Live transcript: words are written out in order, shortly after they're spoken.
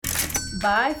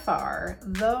By far,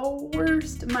 the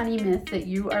worst money myth that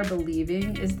you are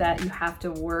believing is that you have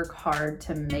to work hard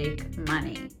to make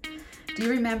money. Do you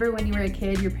remember when you were a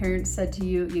kid, your parents said to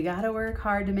you, you gotta work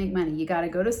hard to make money. You gotta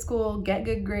go to school, get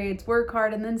good grades, work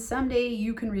hard, and then someday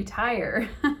you can retire.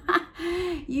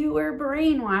 You were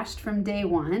brainwashed from day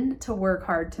one to work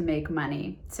hard to make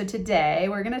money. So today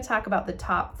we're gonna talk about the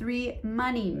top 3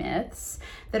 money myths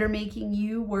that are making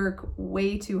you work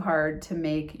way too hard to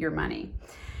make your money.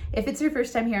 If it's your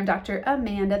first time here, I'm Dr.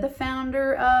 Amanda, the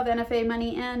founder of NFA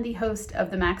Money and the host of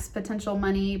the Max Potential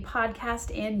Money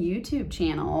podcast and YouTube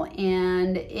channel.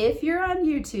 And if you're on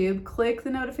YouTube, click the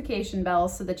notification bell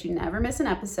so that you never miss an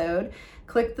episode.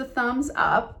 Click the thumbs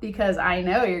up because I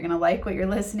know you're gonna like what you're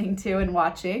listening to and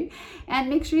watching. And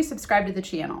make sure you subscribe to the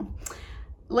channel.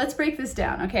 Let's break this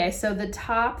down, okay? So the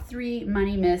top 3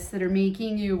 money myths that are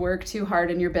making you work too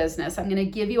hard in your business. I'm gonna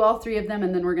give you all 3 of them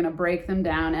and then we're gonna break them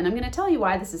down and I'm gonna tell you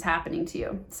why this is happening to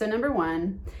you. So number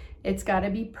 1, it's gotta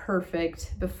be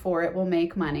perfect before it will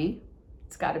make money.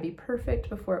 It's gotta be perfect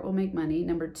before it will make money.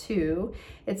 Number 2,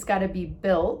 it's gotta be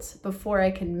built before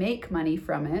I can make money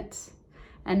from it.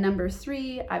 And number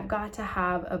 3, I've got to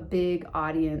have a big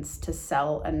audience to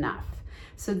sell enough.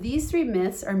 So these 3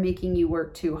 myths are making you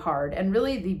work too hard. And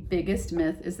really the biggest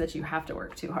myth is that you have to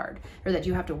work too hard or that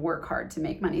you have to work hard to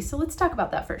make money. So let's talk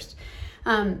about that first.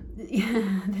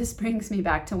 This brings me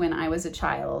back to when I was a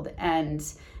child and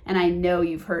I know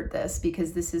you've heard this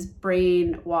because this is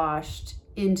brainwashed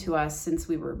into us since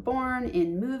we were born,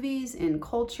 in movies, in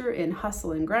culture, in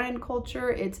hustle and grind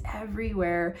culture. It's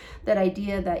everywhere, that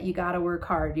idea that you gotta work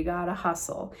hard, you gotta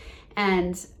hustle.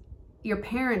 And your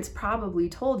parents probably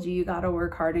told you gotta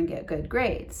work hard and get good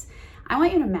grades. I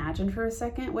want you to imagine for a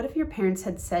second, what if your parents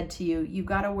had said to you, you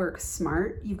gotta work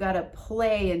smart, you gotta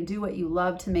play and do what you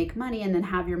love to make money and then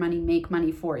have your money make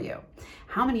money for you.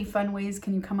 How many fun ways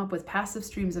can you come up with passive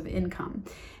streams of income?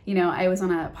 You know, I was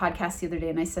on a podcast the other day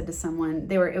and I said to someone,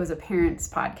 it was a parents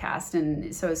podcast.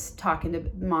 And so I was talking to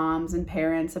moms and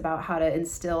parents about how to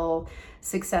instill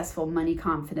successful money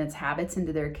confidence habits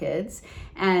into their kids.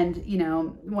 And, you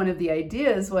know, one of the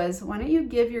ideas was, why don't you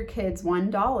give your kids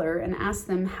 $1 and ask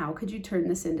them, how could you turn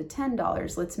this into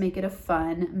 $10? Let's make it a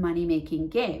fun money-making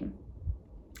game.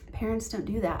 Parents don't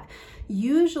do that.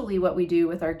 Usually what we do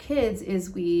with our kids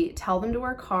is we tell them to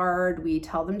work hard, we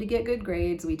tell them to get good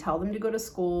grades, we tell them to go to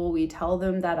school, we tell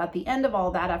them that at the end of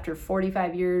all that, after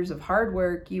 45 years of hard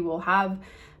work, you will have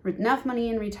enough money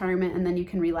in retirement and then you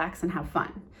can relax and have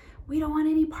fun. We don't want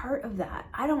any part of that.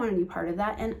 I don't want any part of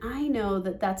that. And I know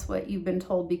that that's what you've been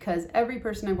told because every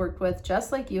person I've worked with,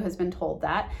 just like you, has been told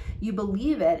that. You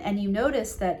believe it. And you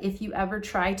notice that if you ever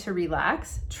try to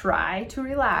relax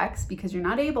because you're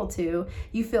not able to,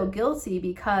 you feel guilty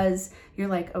because you're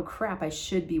like, oh crap, I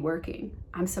should be working.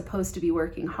 I'm supposed to be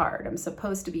working hard. I'm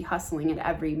supposed to be hustling at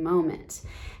every moment.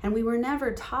 And we were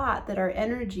never taught that our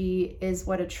energy is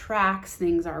what attracts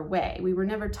things our way. We were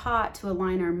never taught to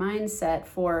align our mindset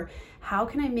for how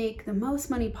can I make the most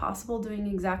money possible doing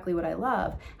exactly what I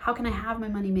love? How can I have my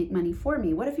money make money for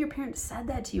me? What if your parents said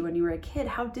that to you when you were a kid?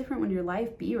 How different would your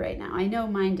life be right now? I know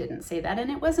mine didn't say that,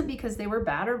 and it wasn't because they were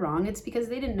bad or wrong. It's because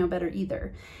they didn't know better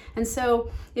either. And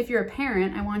so if you're a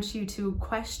parent, I want you to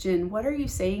question, what are you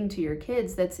saying to your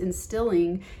kids that's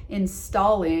installing,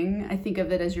 I think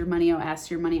of it as your money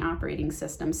OS, your money operating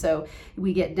system. So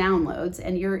we get downloads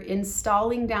and you're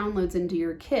installing downloads into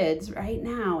your kids right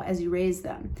now as you raise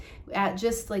them.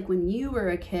 Just like when you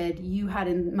were a kid, you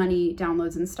had money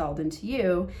downloads installed into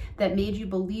you that made you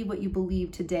believe what you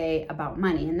believe today about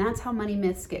money. And that's how money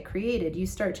myths get created. You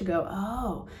start to go,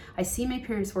 oh, I see my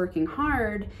parents working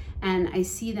hard and I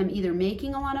see them either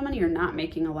making a lot of money or not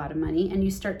making a lot of money. And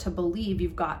you start to believe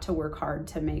you've got to work hard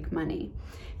to make money.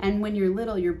 And when you're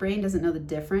little, your brain doesn't know the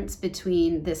difference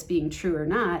between this being true or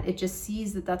not. It just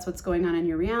sees that that's what's going on in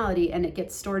your reality and it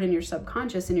gets stored in your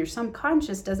subconscious, and your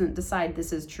subconscious doesn't decide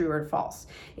this is true or false.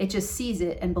 It just sees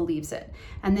it and believes it.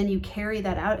 And then you carry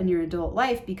that out in your adult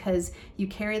life because you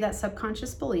carry that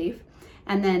subconscious belief.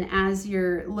 And then as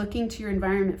you're looking to your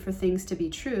environment for things to be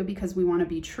true, because we want to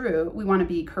be true, we want to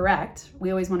be correct, we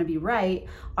always want to be right,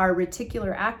 our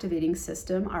reticular activating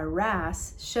system, our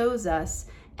RAS, shows us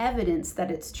evidence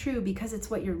that it's true because it's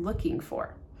what you're looking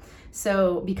for.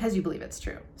 So because you believe it's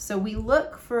true. So we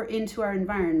look into our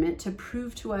environment to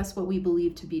prove to us what we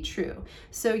believe to be true.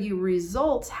 So your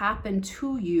results happen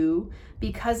to you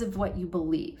because of what you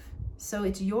believe. So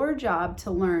it's your job to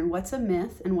learn what's a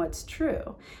myth and what's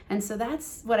true. And so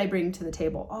that's what I bring to the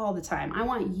table all the time. I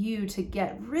want you to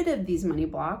get rid of these money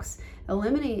blocks,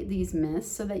 eliminate these myths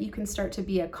so that you can start to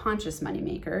be a conscious money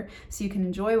maker, so you can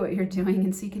enjoy what you're doing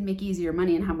and so you can make easier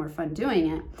money and have more fun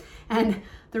doing it. And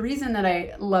the reason that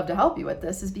I love to help you with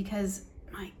this is because,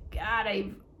 my God,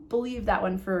 I've believed that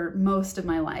one for most of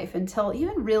my life until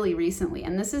even really recently.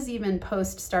 And this is even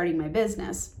post starting my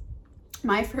business.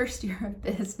 My first year of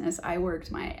business, I worked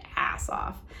my ass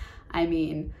off. I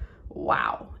mean,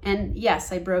 wow. And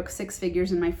yes, I broke 6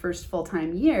 figures in my first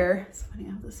full-time year. It's funny,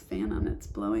 I have this fan on, it's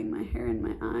blowing my hair in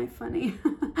my eye, funny.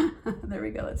 There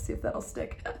we go, let's see if that'll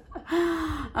stick.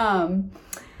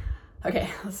 Okay,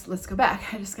 let's go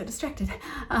back. I just got distracted.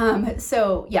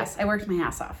 So yes, I worked my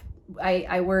ass off.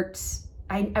 I was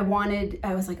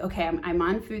like, okay, I'm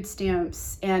on food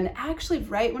stamps. And actually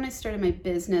right when I started my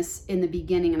business in the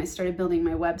beginning and I started building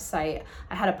my website,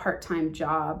 I had a part-time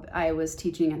job. I was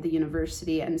teaching at the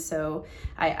university. And so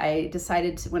I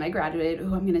decided to, when I graduated, I'm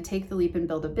going to take the leap and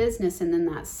build a business. And then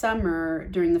that summer,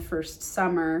 during the first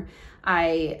summer,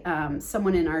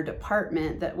 someone in our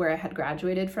department where I had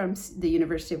graduated from the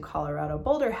University of Colorado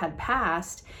Boulder had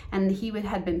passed, and he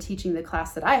had been teaching the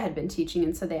class that I had been teaching.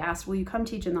 And so they asked, will you come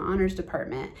teach in the honors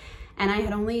department? And I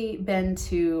had only been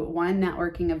to one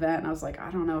networking event, and I was like, I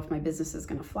don't know if my business is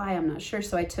going to fly. I'm not sure.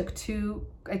 So I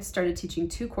started teaching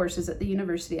 2 courses at the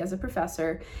university as a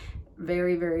professor.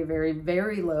 Very, very, very,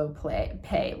 very low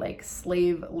pay, like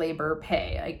slave labor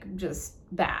pay, like just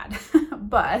bad.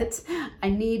 But I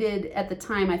needed, at the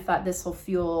time, I thought this will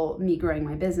fuel me growing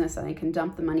my business and I can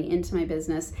dump the money into my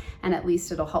business and at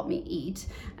least it'll help me eat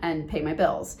and pay my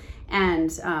bills.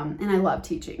 And I love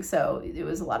teaching. So it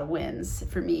was a lot of wins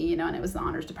for me, and it was the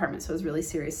honors department. So it was really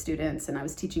serious students, and I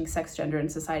was teaching sex, gender,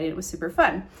 and society. And it was super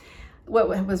fun. What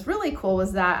was really cool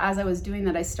was that as I was doing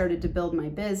that, I started to build my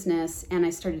business and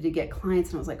I started to get clients,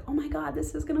 and I was like, oh my God,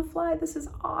 this is going to fly. This is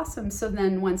awesome. So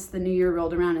then once the new year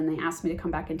rolled around and they asked me to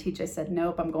come back and teach, I said,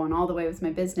 nope, I'm going all the way with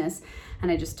my business.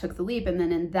 And I just took the leap. And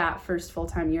then in that first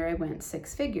full-time year, I went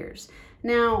 6 figures.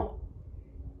 Now,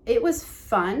 it was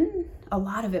fun. A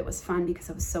lot of it was fun because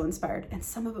I was so inspired, and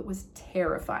some of it was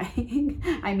terrifying.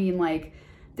 I mean, like,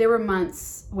 there were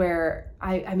months where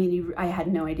I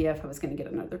had no idea if I was going to get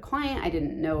another client. I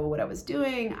didn't know what I was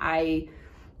doing. Meaning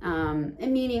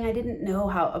I didn't know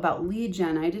about lead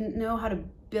gen. I didn't know how to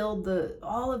build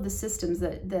all of the systems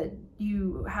that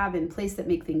you have in place that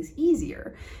make things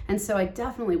easier. And so I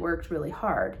definitely worked really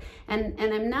hard. And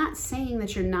I'm not saying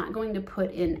that you're not going to put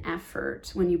in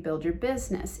effort when you build your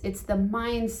business. It's the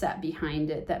mindset behind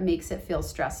it that makes it feel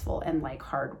stressful and like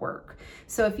hard work.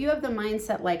 So if you have the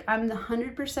mindset like, I'm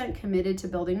 100% committed to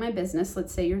building my business,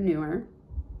 let's say you're newer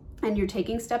and you're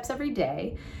taking steps every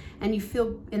day and you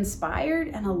feel inspired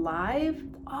and alive,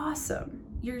 awesome.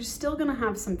 You're still going to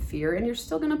have some fear and you're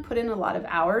still going to put in a lot of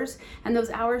hours, and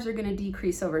those hours are going to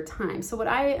decrease over time. So what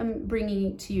I am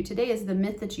bringing to you today is the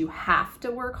myth that you have to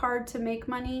work hard to make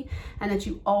money and that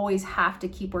you always have to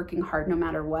keep working hard no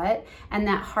matter what, and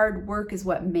that hard work is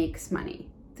what makes money.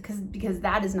 Because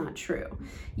that is not true.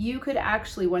 You could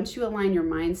actually, once you align your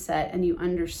mindset and you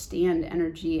understand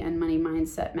energy and money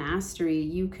mindset mastery,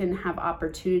 you can have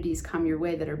opportunities come your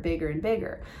way that are bigger and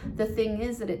bigger. The thing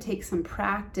is that it takes some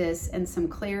practice and some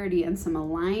clarity and some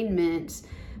alignment,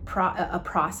 a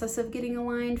process of getting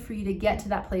aligned for you to get to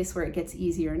that place where it gets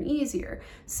easier and easier.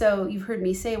 So you've heard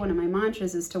me say one of my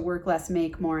mantras is to work less,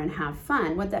 make more, and have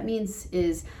fun. What that means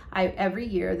is every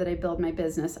year that I build my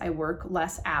business, I work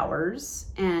less hours,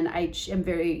 and I am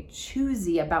very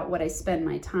choosy about what I spend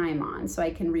my time on. So I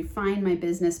can refine my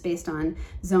business based on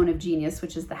zone of genius,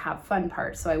 which is the have fun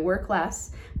part. So I work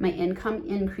less, my income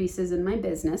increases in my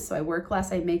business. So I work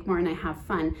less, I make more, and I have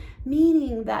fun.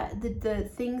 Meaning that the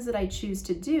things that I choose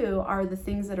to do are the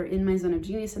things that are in my zone of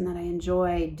genius and that I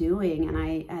enjoy doing,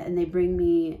 and they bring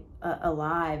me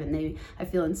alive, and I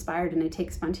feel inspired, and I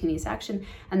take spontaneous action,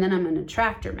 and then I'm an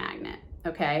attractor magnet.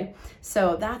 Okay,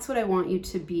 so that's what I want you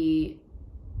to be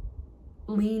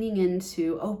leaning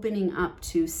into, opening up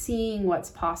to, seeing what's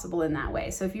possible in that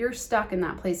way. So if you're stuck in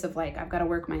that place of like, I've got to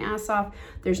work my ass off,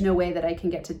 there's no way that I can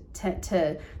get to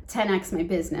 10x my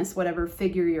business, whatever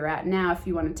figure you're at now. If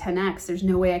you want to 10x, there's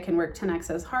no way I can work 10x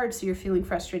as hard. So you're feeling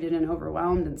frustrated and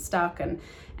overwhelmed and stuck, and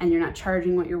you're not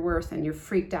charging what you're worth, and you're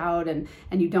freaked out, and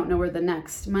you don't know where the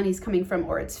next money's coming from,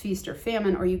 or it's feast or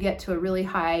famine, or you get to a really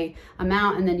high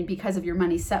amount, and then because of your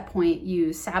money set point,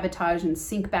 you sabotage and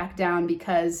sink back down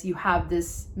because you have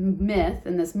this myth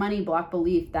and this money block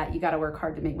belief that you got to work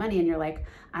hard to make money, and you're like,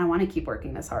 I don't want to keep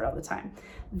working this hard all the time.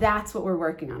 That's what we're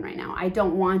working on right now. I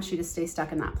don't want you to stay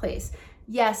stuck in that place.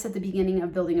 yes, at the beginning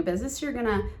of building a business, you're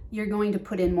going to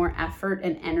put in more effort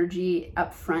and energy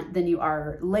up front than you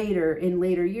are later in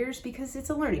later years, because it's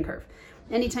a learning curve.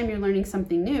 Anytime you're learning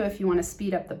something new, if you want to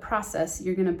speed up the process,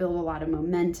 you're going to build a lot of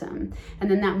momentum. And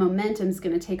then that momentum is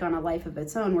going to take on a life of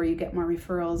its own, where you get more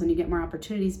referrals and you get more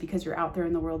opportunities because you're out there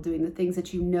in the world doing the things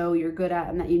that you know you're good at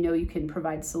and that you know you can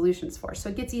provide solutions for. So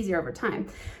it gets easier over time.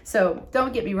 So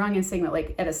don't get me wrong in saying that,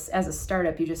 like, as a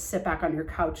startup, you just sit back on your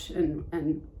couch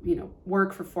and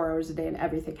work for 4 hours a day and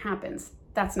everything happens.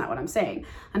 That's not what I'm saying.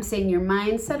 I'm saying your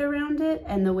mindset around it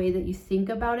and the way that you think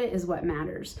about it is what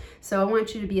matters. So I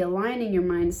want you to be aligning your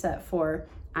mindset for,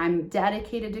 I'm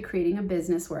dedicated to creating a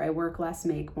business where I work less,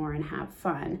 make more, and have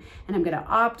fun. And I'm going to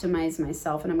optimize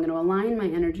myself, and I'm going to align my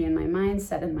energy and my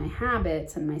mindset and my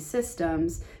habits and my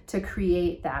systems to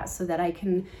create that, so that I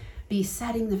can be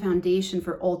setting the foundation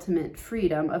for ultimate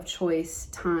freedom of choice,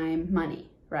 time, money,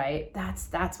 right?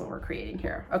 That's what we're creating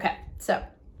here. Okay, so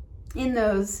in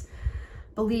those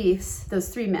beliefs, those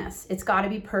 3 myths, it's got to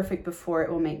be perfect before it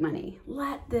will make money.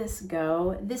 Let this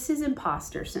go. This is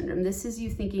imposter syndrome. This is you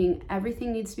thinking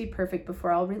everything needs to be perfect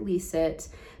before I'll release it,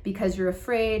 because you're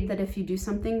afraid that if you do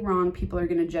something wrong, people are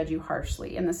going to judge you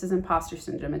harshly. And this is imposter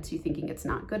syndrome. It's you thinking it's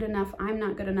not good enough, I'm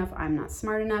not good enough, I'm not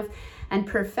smart enough. And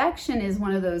perfection is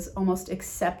one of those almost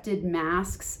accepted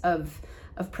masks of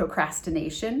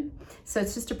procrastination. So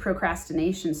it's just a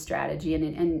procrastination strategy,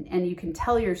 and you can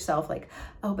tell yourself, like,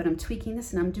 oh, but I'm tweaking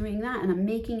this and I'm doing that and I'm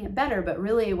making it better. But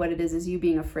really what it is you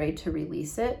being afraid to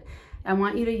release it. I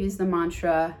want you to use the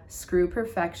mantra, screw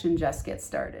perfection, just get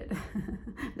started.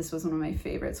 This was one of my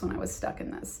favorites when I was stuck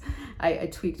in this. I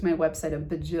tweaked my website a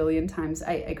bajillion times.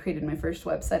 I created my first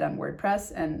website on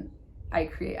WordPress, and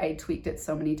I tweaked it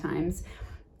so many times.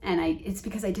 And it's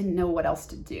because I didn't know what else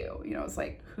to do. It's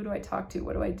like, who do I talk to?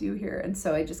 What do I do here? And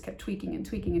so I just kept tweaking and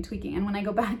tweaking and tweaking. And when I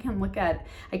go back and look at,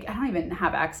 I don't even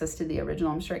have access to the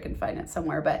original. I'm sure I can find it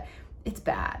somewhere, but it's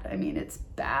bad. I mean, it's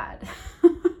bad.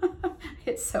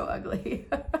 It's so ugly,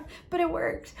 but it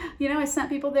worked. I sent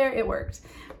people there, it worked.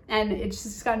 And it's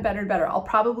just gotten better and better. I'll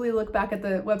probably look back at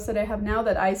the website I have now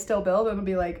that I still build and I'll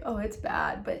be like, oh, it's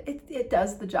bad, but it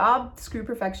does the job. Screw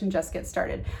perfection, just get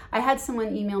started. I had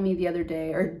someone email me the other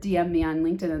day or DM me on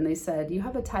LinkedIn, and they said, you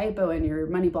have a typo in your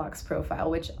Money Blocks profile,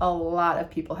 which a lot of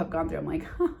people have gone through. I'm like,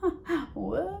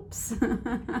 whoops.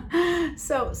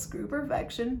 So screw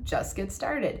perfection, just get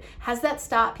started. Has that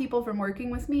stopped people from working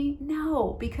with me?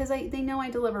 No, because they know I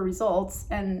deliver results,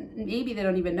 and maybe they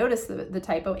don't even notice the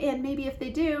typo. And maybe if they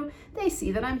do, they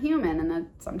see that I'm human and that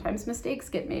sometimes mistakes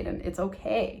get made, and it's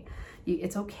okay.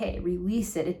 It's okay.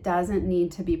 Release it. It doesn't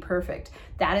need to be perfect.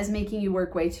 That is making you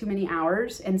work way too many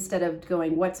hours instead of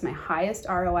going, what's my highest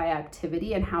ROI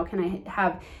activity and how can I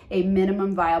have a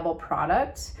minimum viable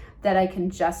product that I can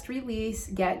just release,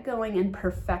 get going, and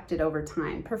perfect it over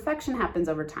time. Perfection happens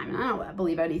over time, and I don't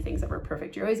believe anything's ever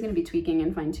perfect. You're always going to be tweaking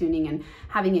and fine-tuning and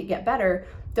having it get better.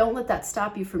 Don't let that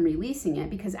stop you from releasing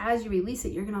it, because as you release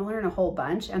it, you're going to learn a whole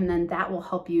bunch, and then that will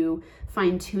help you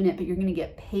fine-tune it, but you're going to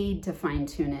get paid to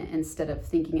fine-tune it instead of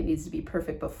thinking it needs to be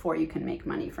perfect before you can make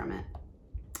money from it.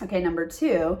 Okay, number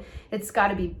 2, it's got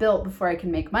to be built before I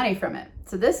can make money from it.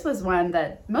 So this was one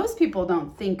that most people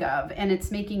don't think of, and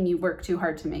it's making you work too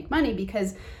hard to make money,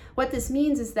 because what this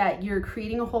means is that you're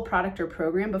creating a whole product or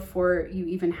program before you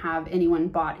even have anyone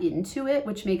bought into it,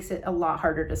 which makes it a lot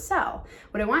harder to sell.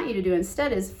 What I want you to do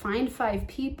instead is find 5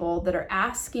 people that are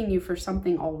asking you for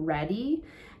something already,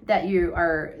 that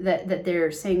that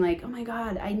they're saying like, oh my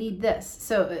God, I need this.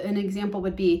 So an example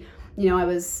would be,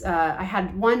 I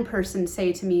had one person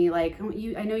say to me like,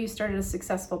 I know you started a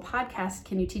successful podcast.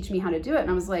 Can you teach me how to do it? And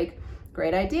I was like,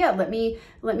 great idea. Let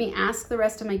me ask the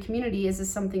rest of my community, is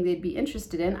this something they'd be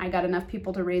interested in? I got enough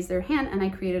people to raise their hand, and I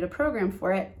created a program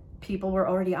for it. People were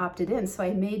already opted in. So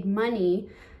I made money,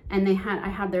 and I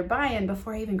had their buy-in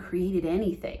before I even created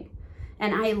anything.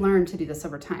 And I learned to do this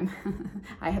over time.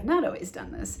 I have not always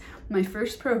done this. My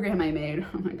first program I made,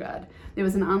 oh my God, it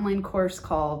was an online course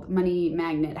called Money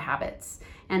Magnet Habits.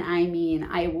 And I mean,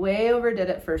 I way overdid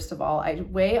it, first of all. I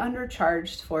way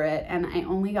undercharged for it, and I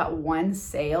only got 1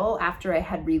 sale after I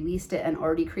had released it and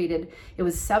already created, it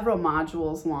was several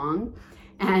modules long.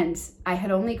 And I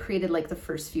had only created like the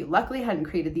first few. Luckily, I hadn't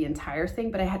created the entire thing,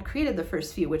 but I had created the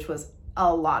first few, which was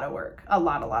a lot of work, a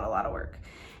lot of work.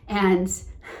 And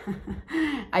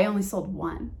I only sold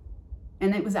 1,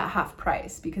 and it was at half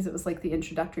price because it was like the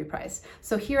introductory price.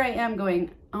 So here I am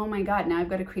going, oh my God, now I've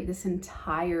got to create this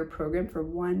entire program for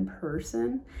 1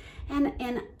 person.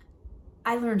 And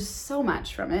I learned so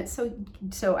much from it.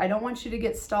 So I don't want you to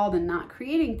get stalled in not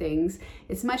creating things.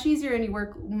 It's much easier and you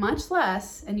work much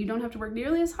less and you don't have to work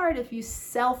nearly as hard if you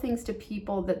sell things to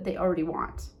people that they already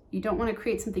want. You don't want to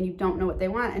create something you don't know what they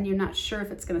want and you're not sure if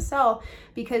it's going to sell,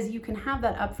 because you can have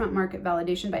that upfront market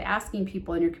validation by asking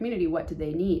people in your community, what do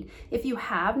they need? If you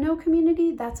have no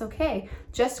community, that's okay.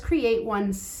 Just create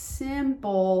one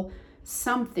simple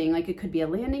something, like it could be a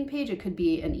landing page, it could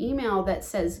be an email that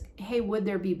says, hey, would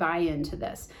there be buy-in to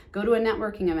this? Go to a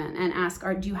networking event and ask,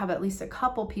 do you have at least a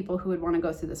couple people who would want to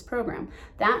go through this program?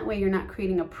 That way you're not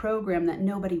creating a program that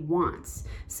nobody wants.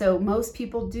 So most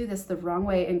people do this the wrong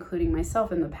way, including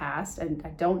myself in the past, and I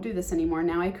don't do this anymore.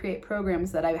 Now I create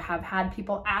programs that I have had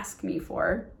people ask me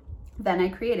for. Then I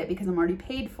create it because I'm already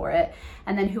paid for it.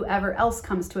 And then whoever else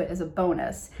comes to it is a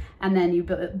bonus. And then you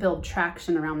build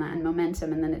traction around that and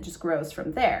momentum, and then it just grows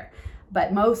from there.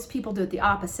 But most people do it the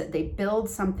opposite. They build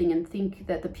something and think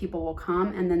that the people will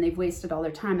come, and then they've wasted all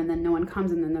their time, and then no one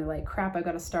comes, and then they're like, crap, I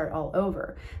got to start all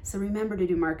over. So remember to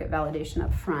do market validation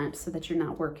up front so that you're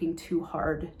not working too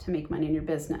hard to make money in your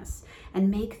business. And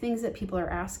make things that people are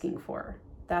asking for.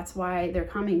 That's why they're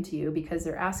coming to you, because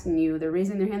they're asking you, they're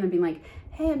raising their hand and being like,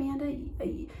 hey, Amanda,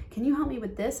 can you help me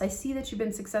with this? I see that you've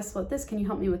been successful at this. Can you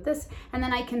help me with this? And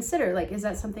then I consider, like, is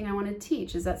that something I want to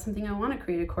teach? Is that something I want to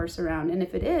create a course around? And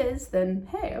if it is, then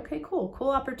hey, okay, cool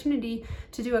opportunity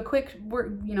to do a quick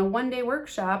one-day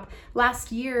workshop.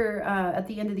 Last year, at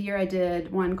the end of the year, I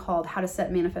did one called How to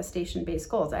Set Manifestation-Based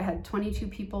Goals. I had 22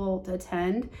 people to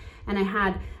attend, and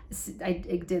I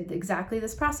did exactly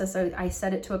this process. I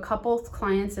said it to a couple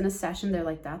clients in a session. They're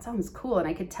like, that sounds cool. And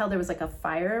I could tell there was like a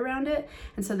fire around it.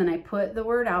 And so then I put the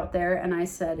word out there and I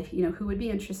said, who would be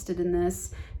interested in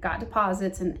this? Got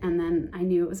deposits, and then I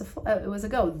knew it was a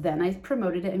go. Then I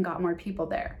promoted it and got more people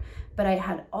there. But I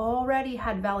had already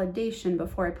had validation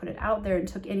before I put it out there and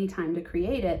took any time to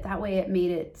create it. That way it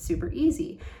made it super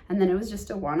easy. And then it was just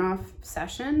a one-off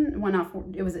session,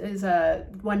 it was a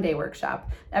one-day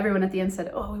workshop. Everyone at the end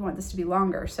said, oh, we want this to be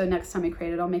longer. So next time I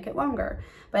create it, I'll make it longer.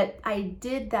 But I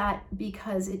did that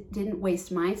because it didn't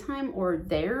waste my time or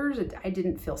theirs. I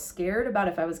didn't feel scared about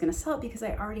if I was going to sell it because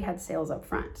I already had sales up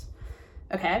front.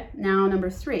 Okay, now number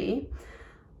 3,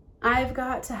 I've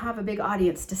got to have a big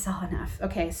audience to sell enough.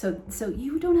 Okay, so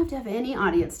you don't have to have any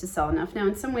audience to sell enough. Now,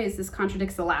 in some ways, this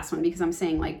contradicts the last one because I'm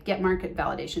saying like get market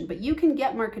validation, but you can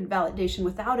get market validation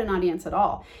without an audience at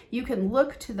all. You can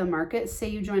look to the market, say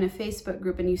you join a Facebook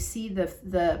group and you see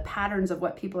the patterns of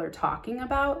what people are talking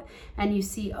about, and you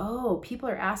see, oh, people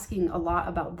are asking a lot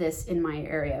about this in my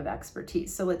area of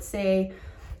expertise. So let's say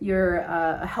you're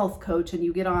a health coach and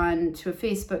you get on to a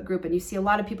Facebook group and you see a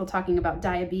lot of people talking about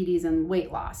diabetes and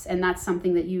weight loss, and that's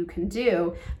something that you can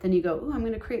do. Then you go, oh, I'm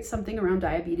going to create something around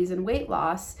diabetes and weight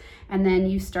loss. And then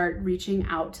you start reaching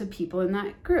out to people in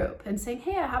that group and saying,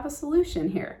 hey, I have a solution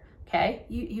here. Okay.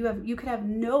 You could have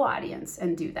no audience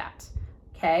and do that.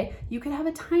 Okay. You could have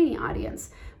a tiny audience.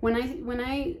 When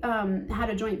I had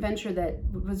a joint venture that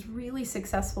was really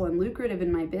successful and lucrative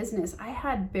in my business, I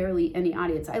had barely any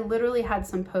audience. I literally had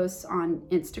some posts on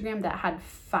Instagram that had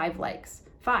 5 likes.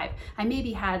 5. I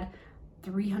maybe had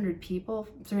 300 people,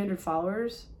 300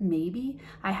 followers, maybe.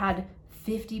 I had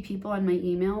 50 people on my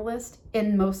email list,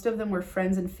 and most of them were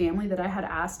friends and family that I had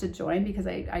asked to join because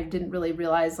I didn't really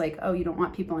realize, like, oh, you don't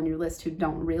want people on your list who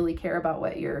don't really care about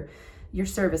what your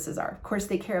services are. Of course,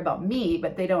 they care about me,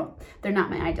 but they're not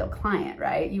my ideal client,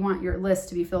 right? You want your list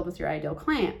to be filled with your ideal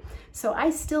client. So I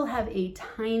still have a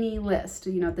tiny list.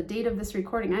 At the date of this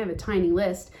recording, I have a tiny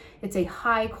list. It's a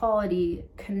high quality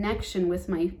connection with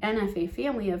my NFA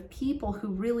family of people who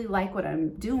really like what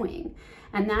I'm doing.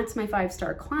 And that's my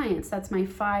 5-star clients. That's my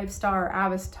 5-star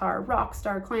Avatar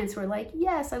rockstar clients who are like,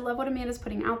 yes, I love what Amanda's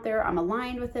putting out there. I'm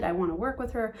aligned with it. I want to work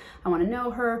with her. I want to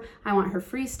know her. I want her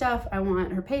free stuff. I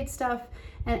want her paid stuff.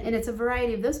 And it's a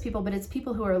variety of those people, but it's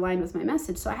people who are aligned with my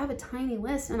message. So I have a tiny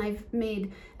list, and I've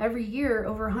made every year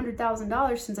over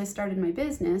 $100,000 since I started my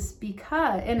business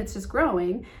and it's just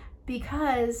growing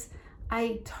because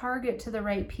I target to the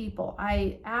right people.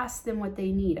 I ask them what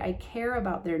they need. I care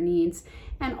about their needs,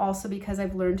 and also because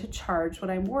I've learned to charge what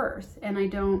I'm worth, and I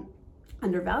don't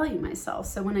undervalue myself.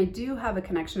 So when I do have a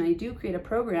connection, I do create a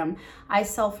program, I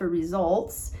sell for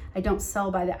results. I don't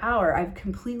sell by the hour. I've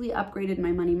completely upgraded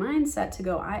my money mindset to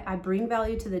go, I bring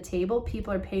value to the table.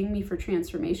 People are paying me for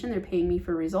transformation. They're paying me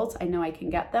for results. I know I can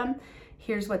get them.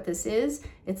 Here's what this is.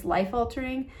 It's life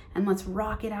altering, and let's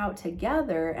rock it out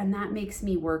together. And that makes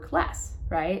me work less.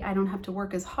 right? I don't have to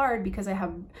work as hard because I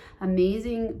have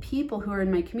amazing people who are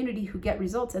in my community who get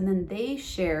results, and then they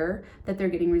share that they're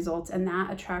getting results, and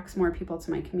that attracts more people to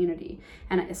my community.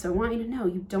 And so I want you to know,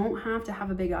 you don't have to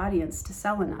have a big audience to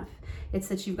sell enough. It's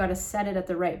that you've got to set it at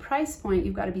the right price point.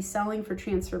 You've got to be selling for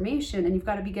transformation, and you've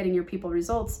got to be getting your people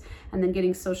results and then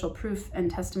getting social proof and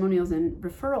testimonials and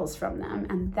referrals from them.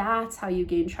 And that's how you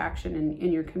gain traction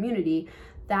in your community.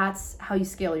 That's how you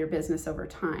scale your business over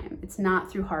time. It's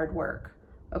not through hard work.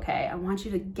 Okay, I want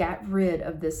you to get rid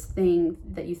of this thing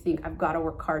that you think, I've got to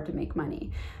work hard to make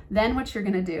money. Then what you're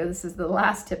going to do, this is the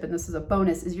last tip and this is a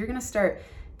bonus, is you're going to start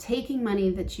taking money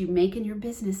that you make in your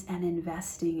business and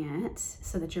investing it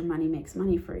so that your money makes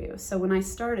money for you. So when I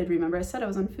started, remember I said I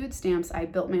was on food stamps, I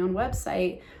built my own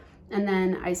website, and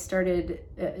then I started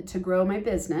to grow my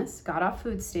business, got off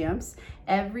food stamps.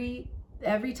 Every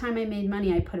time I made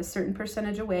money, I put a certain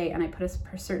percentage away and I put a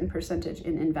certain percentage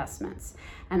in investments,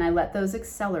 and I let those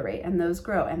accelerate and those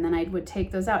grow. And then I would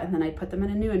take those out and then I'd put them in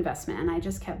a new investment, and I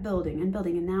just kept building and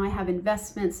building. And now I have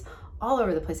investments all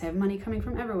over the place. I have money coming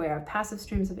from everywhere. I have passive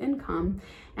streams of income,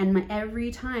 and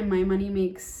every time my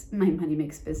business,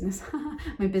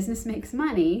 my business makes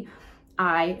money,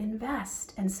 I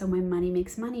invest. And so my money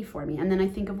makes money for me. And then I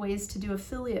think of ways to do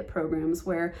affiliate programs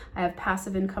where I have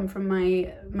passive income from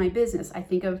my business. I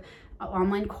think of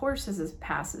online courses as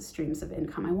passive streams of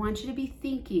income. I want you to be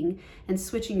thinking and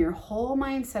switching your whole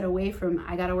mindset away from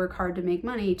I got to work hard to make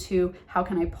money to how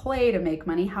can I play to make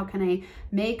money? How can I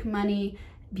make money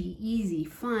be easy,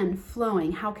 fun,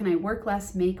 flowing? How can I work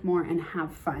less, make more, and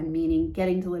have fun? Meaning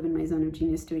getting to live in my zone of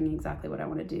genius, doing exactly what I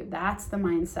want to do. That's the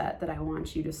mindset that I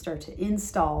want you to start to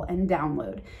install and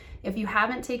download. If you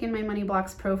haven't taken my Money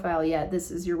Blocks profile yet, this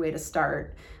is your way to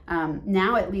start.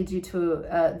 Now it leads you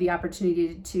to the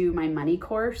opportunity to my money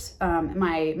course,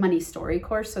 my money story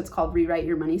course. So it's called Rewrite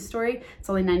Your Money Story. It's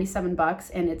only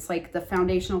 $97, and it's like the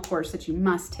foundational course that you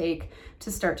must take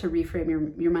to start to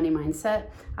reframe your money mindset.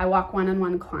 I walk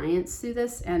one-on-one clients through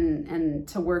this, and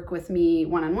to work with me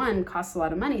one-on-one costs a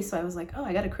lot of money. So I was like, oh,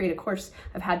 I got to create a course.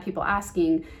 I've had people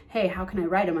asking, hey, how can I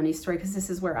write a money story? Because this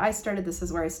is where I started. This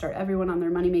is where I start everyone on their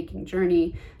money-making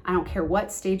journey. I don't care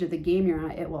what stage of the game you're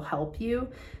at, it will help you.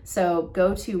 So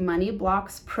go to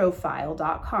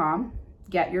moneyblocksprofile.com,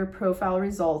 get your profile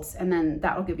results, and then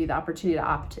that will give you the opportunity to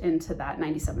opt into that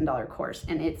 $97 course.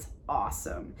 And it's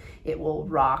awesome. It will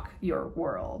rock your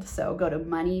world. So go to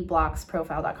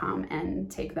moneyblocksprofile.com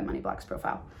and take the Money Blocks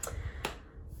profile.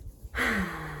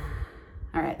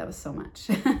 All right, that was so much.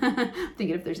 I'm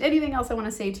thinking if there's anything else I want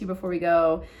to say to you before we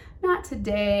go. Not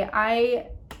today. I'm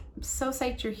so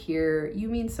psyched you're here. You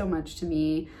mean so much to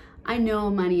me. I know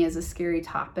money is a scary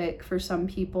topic for some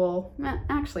people,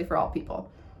 actually for all people.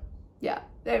 Yeah,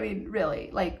 I mean, really,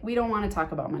 like, we don't want to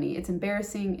talk about money. It's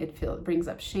embarrassing. It brings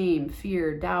up shame,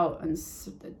 fear, doubt, and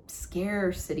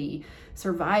scarcity,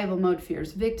 survival mode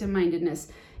fears, victim-mindedness,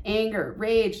 anger,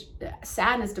 rage,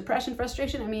 sadness, depression,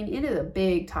 frustration. I mean, it is a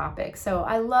big topic. So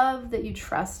I love that you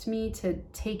trust me to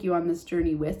take you on this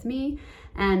journey with me,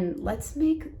 and let's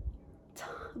make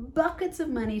buckets of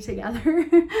money together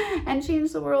and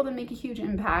change the world and make a huge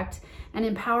impact and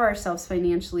empower ourselves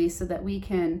financially so that we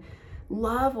can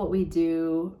love what we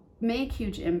do, make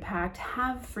huge impact,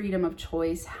 have freedom of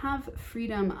choice, have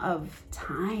freedom of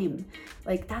time.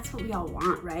 Like, that's what we all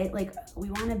want, right? Like,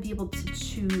 we want to be able to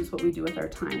choose what we do with our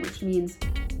time, which means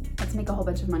let's make a whole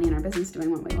bunch of money in our business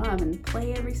doing what we love and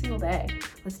play every single day.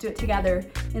 Let's do it together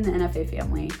in the NFA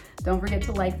family. Don't forget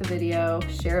to like the video,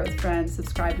 share it with friends,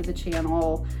 subscribe to the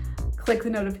channel, click the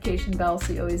notification bell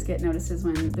so you always get notices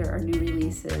when there are new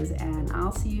releases, and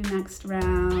I'll see you next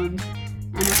round.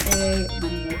 NFA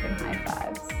Money Making High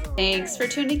Fives. Thanks for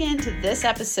tuning in to this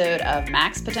episode of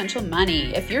Max Potential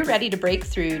Money. If you're ready to break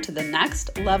through to the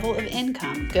next level of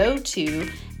income, go to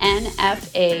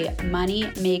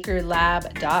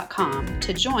nfamoneymakerlab.com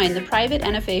to join the private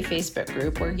NFA Facebook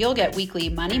group where you'll get weekly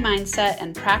money mindset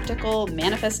and practical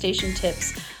manifestation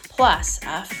tips, plus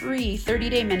a free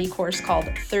 30-day mini course called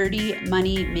 30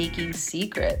 Money Making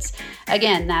Secrets.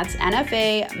 Again, that's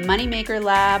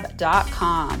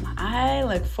nfamoneymakerlab.com. I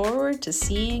look forward to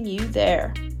seeing you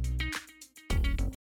there.